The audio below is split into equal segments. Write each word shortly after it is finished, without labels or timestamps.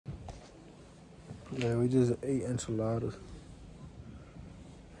Yeah, we just ate enchiladas.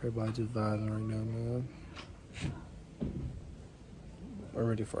 Everybody just vibing right now, man. I'm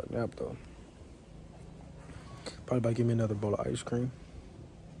ready for a nap, though. Probably about to give me another bowl of ice cream.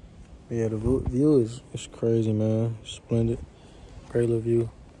 But yeah, the view is crazy, man. Splendid. Great little view.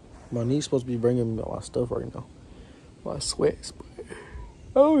 My niece supposed to be bringing me all my stuff right now. My sweats. But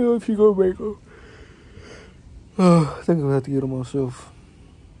I don't know if she gonna make them. I think I'm gonna have to get them myself.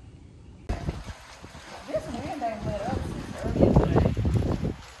 This wind ain't let up since earlier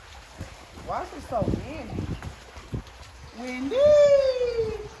today. Why is it so windy? Windy!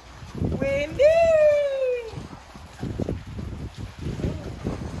 Windy!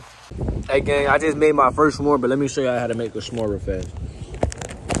 Hey gang, I just made my first s'more, but let me show you how to make a s'more real fast.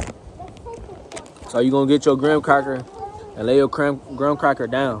 So you're gonna get your graham cracker and lay your graham cracker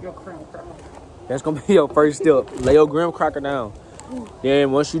down. That's gonna be your first step. Lay your graham cracker down.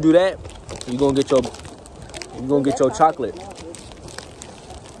 Then once you do that, you're gonna get your chocolate.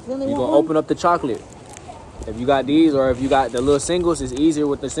 You're gonna open up the chocolate. If you got these or if you got the little singles, it's easier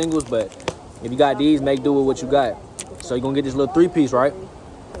with the singles, but if you got these, make do with what you got. So you're gonna get this little 3-piece, right?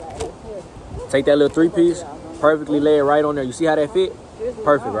 Take that little 3-piece, perfectly lay it right on there. You see how that fit?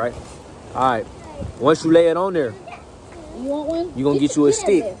 Perfect, right? All right. Once you lay it on there, you want one? You're gonna get you a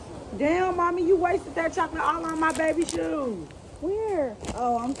stick. Damn, mommy, you wasted that chocolate all on my baby shoes. Where?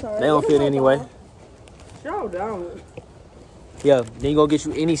 Oh, I'm sorry. They don't fit anyway. Sure don't. Yeah, then you gonna get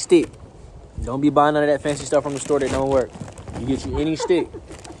you any stick. Don't be buying none of that fancy stuff from the store that don't work. You get you any stick.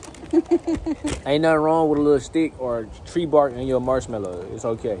 Ain't nothing wrong with a little stick or tree bark in your marshmallow. It's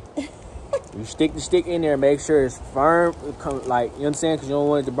okay. You stick the stick in there, make sure it's firm, like, you know what I'm saying? Because you don't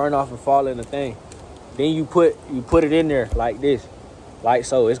want it to burn off and fall in the thing. Then you put it in there like this. Like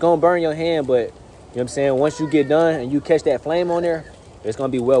so. It's going to burn your hand, but, you know what I'm saying? Once you get done and you catch that flame on there, it's going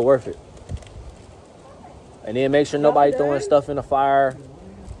to be well worth it. And then make sure nobody throwing stuff in the fire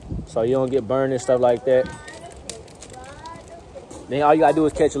so you don't get burned and stuff like that. Then all you got to do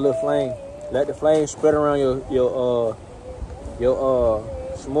is catch a little flame. Let the flame spread around your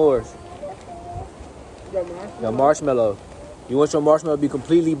s'mores. Your marshmallow. You want your marshmallow to be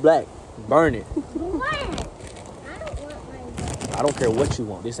completely black. Burn it. I don't care what you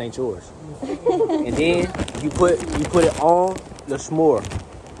want. This ain't yours. And then you put it on the s'more.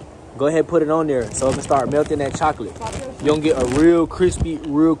 Go ahead and put it on there so it can start melting that chocolate. You're gonna get a real crispy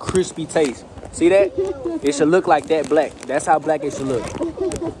taste. See that? It should look like that black. That's how black it should look.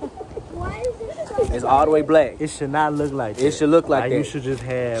 It's all the way black. It should not look like that. It should look like that. You should just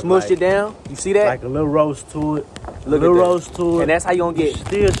have smush it down. You see that? Like a little roast to it. Look, a little roast to it. And that's how you gonna get.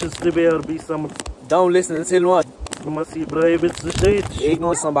 Still should still be able to be some. Don't listen to anyone.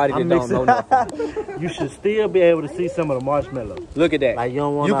 Ignore somebody that don't know nothing. You should still be able to see some of the marshmallow. Look at that. Like you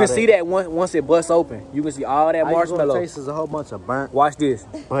don't want. You can see that once it busts open. You can see all that marshmallow. Taste is a whole bunch of burnt. Watch this.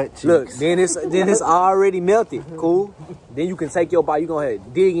 Butt cheeks. Look, then it's already melted. Cool. Then you can take your bite. You gonna have to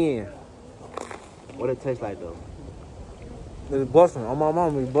dig in. What it tastes like though? It's busting. On my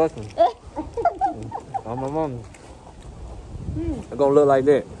mama, it's busting. On my mama. It's gonna look like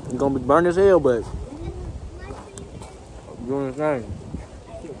that. It's gonna be burnt as hell, but you understand?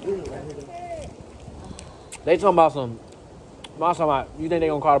 They talking about some. You think they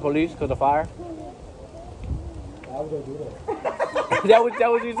gonna call the police because of fire? I was gonna do that.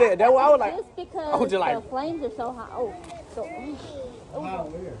 that was you said. That's what I was like. Just because I was just like, the flames are so hot. Wow,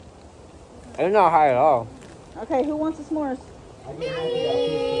 weird. It's not high at all. Okay, who wants the s'mores?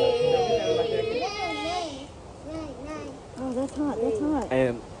 Oh, that's hot. That's hot.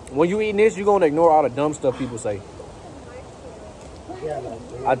 And when you eating this, you're gonna ignore all the dumb stuff people say.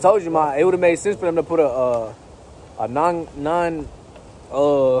 I told you, it would have made sense for them to put a non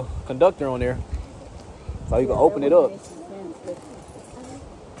conductor on there, so you can open it up.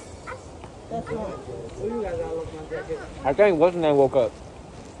 That's hot. I think what's his name woke up.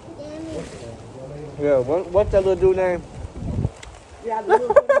 Yeah, what's that little dude name? Yeah, the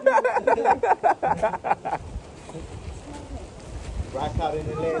little Rock out in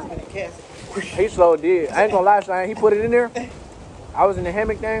the last minute casket. He slow did. I ain't gonna lie, son. He put it in there. I was in the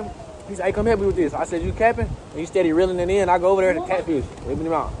hammock thing. He said, "Hey, come help me with this." I said, "You capping?" And he steady reeling it in. I go over there to catfish, ripping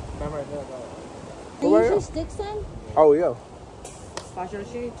him out. Do you use sticks then? Oh yeah. Wash your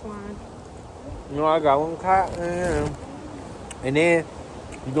shit, Twine. You know, I got one caught, and then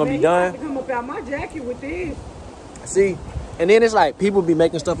you gonna be You done. have to come up out my jacket with this. See, and then it's like people be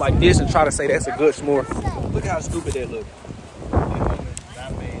making stuff like this and try to say that's a good s'more. Look how stupid that look.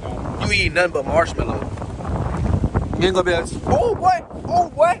 You eat nothing but marshmallow. You ain't gonna be like, oh what? Oh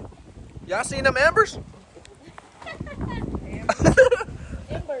what? Y'all seen them embers?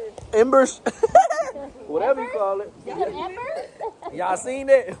 Embers. whatever you call it. Pepper? Y'all seen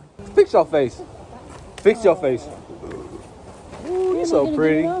that? Fix your face. Fix your face. Ooh, you're so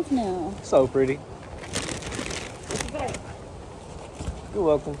pretty. Now. So pretty. You're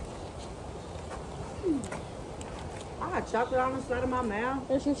welcome. I got chocolate on the side of my mouth.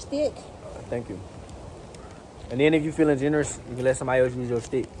 There's your stick. Thank you. And then if you're feeling generous, you can let somebody else use your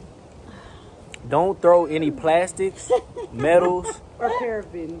stick. Don't throw any plastics, metals, Or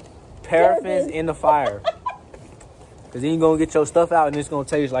paraffin. paraffins in the fire. Because then you're going to get your stuff out and it's going to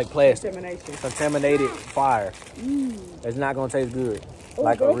taste like plastic. Contamination. Contaminated fire. It's not going to taste good. Oh,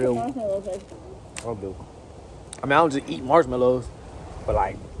 Like a roasted real... marshmallows are I mean, I don't just eat marshmallows, but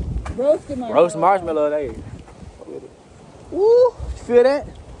like roasted marshmallows. roast marshmallow, they. Woo! You feel that?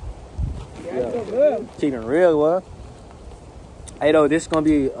 Yeah, it's so good. Keeping real, well. Hey, though, this is gonna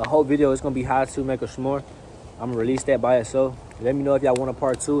be a whole video. It's gonna be how to make a s'more. I'm gonna release that by itself. Let me know if y'all want a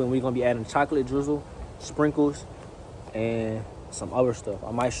part 2, and we're gonna be adding chocolate drizzle, sprinkles, and some other stuff.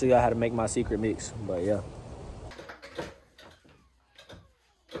 I might show y'all how to make my secret mix, but yeah.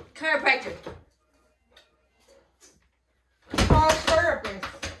 Chiropractor. Call therapist.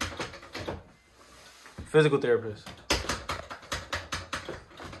 Physical therapist.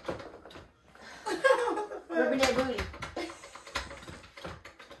 Rubbing that booty.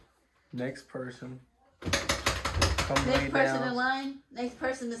 Next person. Next person in line. Next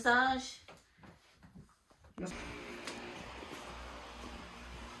person massage.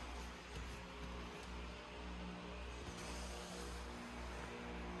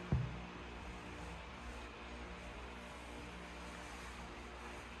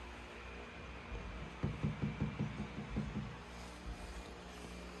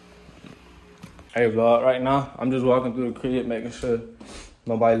 Hey vlog, right now I'm just walking through the crib making sure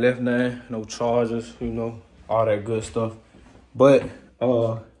nobody left nothing, no charges, you know, all that good stuff. But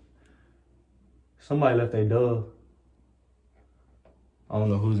somebody left their dove. I don't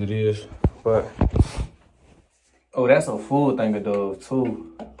know whose it is, but oh, that's a full thing of dove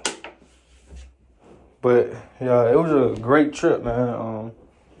too. But yeah, it was a great trip, man.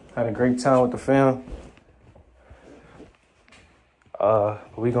 Had a great time with the fam.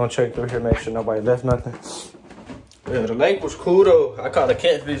 We gonna check through here, make sure nobody left nothing. Yeah, the lake was cool though. I caught a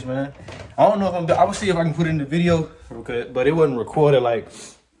catfish, man. I don't know if I will see if I can put it in the video, okay, but it wasn't recorded like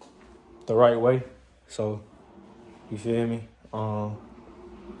the right way. So, you feel me?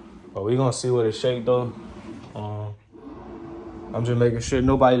 But we gonna see what it shake though. I'm just making sure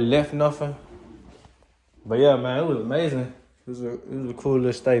nobody left nothing. But yeah, man, it was amazing. It was a cool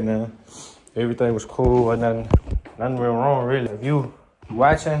little stay, man. Everything was cool. Wasn't nothing real wrong, really. If you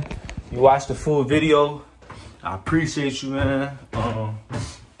watching, you watched the full video, I appreciate you, man.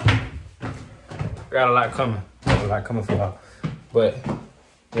 Got a lot coming. Got a lot coming for y'all. But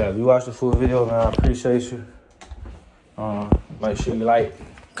yeah, if you watched the full video, man, I appreciate you. Make sure you like,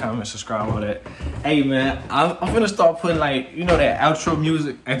 comment, subscribe, all that. Hey, man, I'm gonna start putting, like, you know, that outro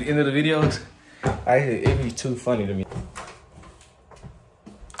music at the end of the videos. It'd be too funny to me.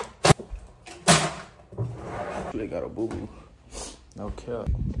 They got a boo-boo. No cap.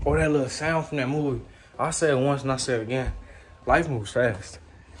 Oh, that little sound from that movie. I said it once and I said it again. Life moves fast.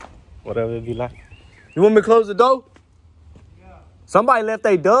 Whatever it be like. You want me to close the door? Yeah. Somebody left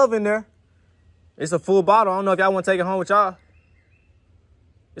a dove in there. It's a full bottle. I don't know if y'all want to take it home with y'all.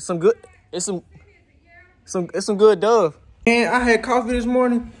 It's some good. It's some good dove. Man, I had coffee this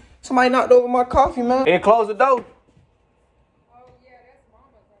morning. Somebody knocked over my coffee, man. And close the door.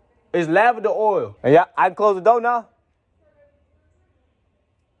 It's lavender oil. And yeah, I can close the door now.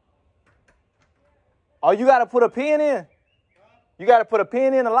 Oh, you gotta put a pin in? You gotta put a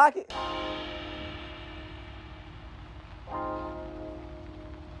pin in to lock it?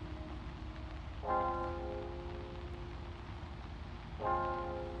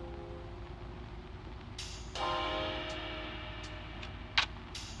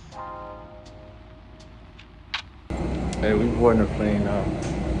 Hey, we boarding the plane now.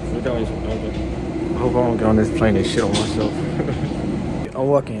 I hope I don't get on this plane and shit on myself. I'm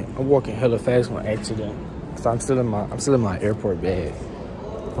walking hella fast on accident. So I'm still in my airport bag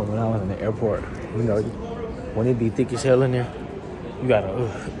from when I was in the airport. You know, when it be thick as hell in there, you gotta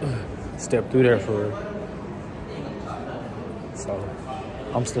step through there for real. So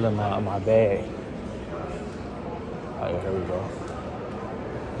I'm still in my bag. Oh, yeah, here we go.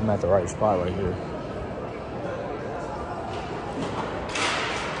 I'm at the right spot right here.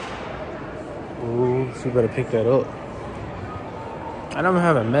 Ooh, so you better pick that up. And I'm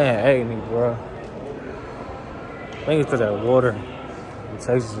having mad agony, bro. I think it's because that water in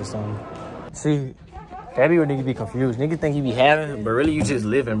Texas or something. See, that be where niggas be confused. Niggas think you be having, but really you just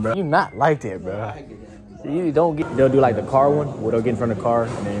living, bro. You not like that, bro. You don't get. They'll do like the car one, where they'll get in front of the car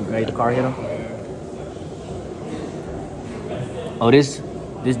and then make the car hit them. Oh, this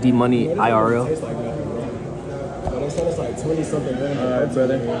D Money IRL. Tastes like nothing, bro. They said it's like 20 something grand. Alright,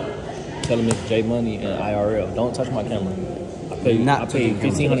 brother. Tell him it's J Money and IRL. Don't touch my camera. I paid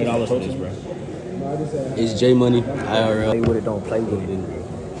 $1,500 for this, bro. It's J Money, IRL. Play with it, don't play with it.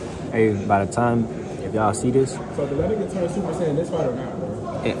 Hey, by the time if y'all see this, So did that nigga turn Super Saiyan this fight or not,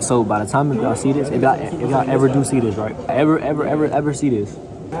 bro? so by the time if y'all see this, if y'all ever do see this, right? Ever see this?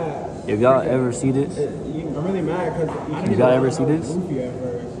 If y'all ever see this, I'm really mad because if y'all ever see this,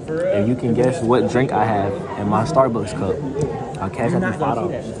 if you can guess what drink I have in my Starbucks cup, I'll cash out you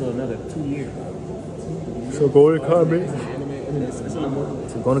 $5. Until another 2 years. So go in the comments.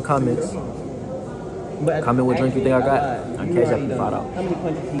 So go in the comments. Comment what drink you think I got. I'll cash out you $5. How many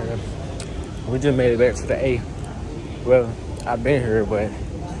punches? We just made it back to the A. Well, I've been here, but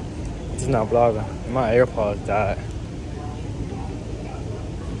it's not vlogging. My AirPods died.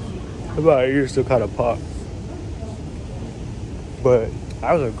 My ear still kind of popped. But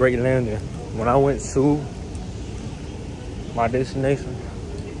that was a great landing. When I went to my destination,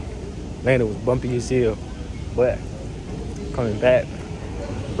 landing was bumpy as hell. But coming back,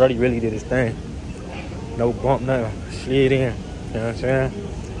 Brody really did his thing. No bump, nothing. Slid in. You know what I'm saying?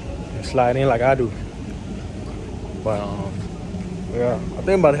 And slide in like I do. But yeah, I think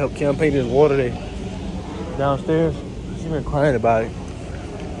I'm about to help Kim paint this water day downstairs. She been crying about it.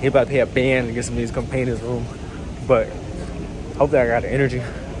 He about to pay a band to get some of these come paint his room. But hopefully I got the energy,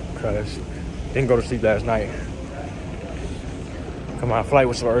 because didn't go to sleep last night. Cause my flight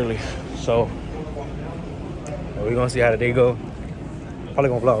was so early. So we're gonna see how the day go. Probably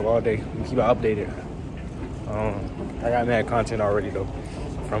gonna vlog all day. We keep it updated. I got mad content already though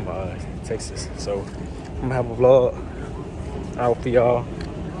from Texas. So I'm gonna have a vlog out for y'all.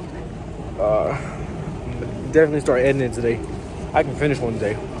 Definitely start editing today. I can finish one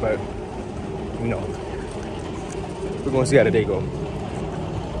today, but you know, we're gonna see how the day go.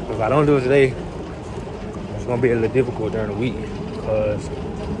 If I don't do it today, it's gonna be a little difficult during the week because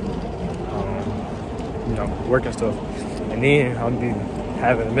you know, work and stuff. And then I'm gonna be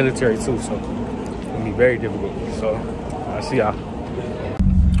having the military too, so it's gonna be very difficult. So I'll see y'all.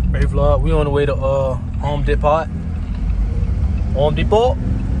 Hey vlog, we on the way to Home Depot. Home Depot.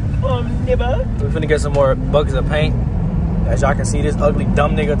 We're finna get some more buckets of paint. As y'all can see, this ugly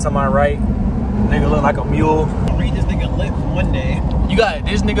dumb nigga to my right. Nigga look like a mule. Read this nigga lips one day. You got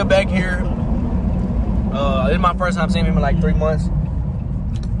this nigga back here. This is my first time seeing him in like 3 months.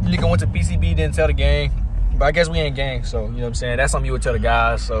 Nigga went to PCB, didn't tell the gang. But I guess we ain't gang, so you know what I'm saying? That's something you would tell the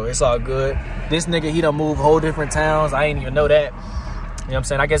guys, so it's all good. This nigga, he done moved whole different towns. I ain't even know that. You know what I'm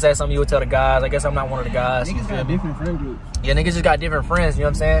saying? I guess that's something you would tell the guys. I guess I'm not one of the guys. Niggas got different friend groups. Yeah, niggas just got different friends, you know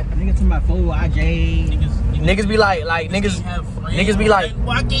what I'm saying? Niggas to my fool, IJ. Niggas be like niggas be like,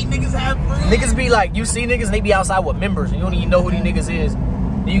 why can't niggas have friends? niggas be like, you see niggas, they be outside with members, and you don't even know who these niggas is.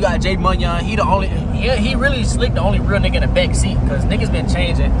 Then you got Jay Munyon, he the only, he really slick, the only real nigga in the back seat, cause niggas been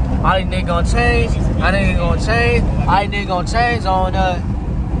changing. All these niggas gonna change, all these niggas gonna change, all these niggas gonna change on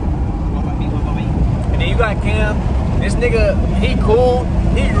And then you got Cam, this nigga, he cool,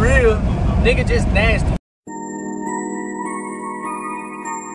 he real, nigga just nasty.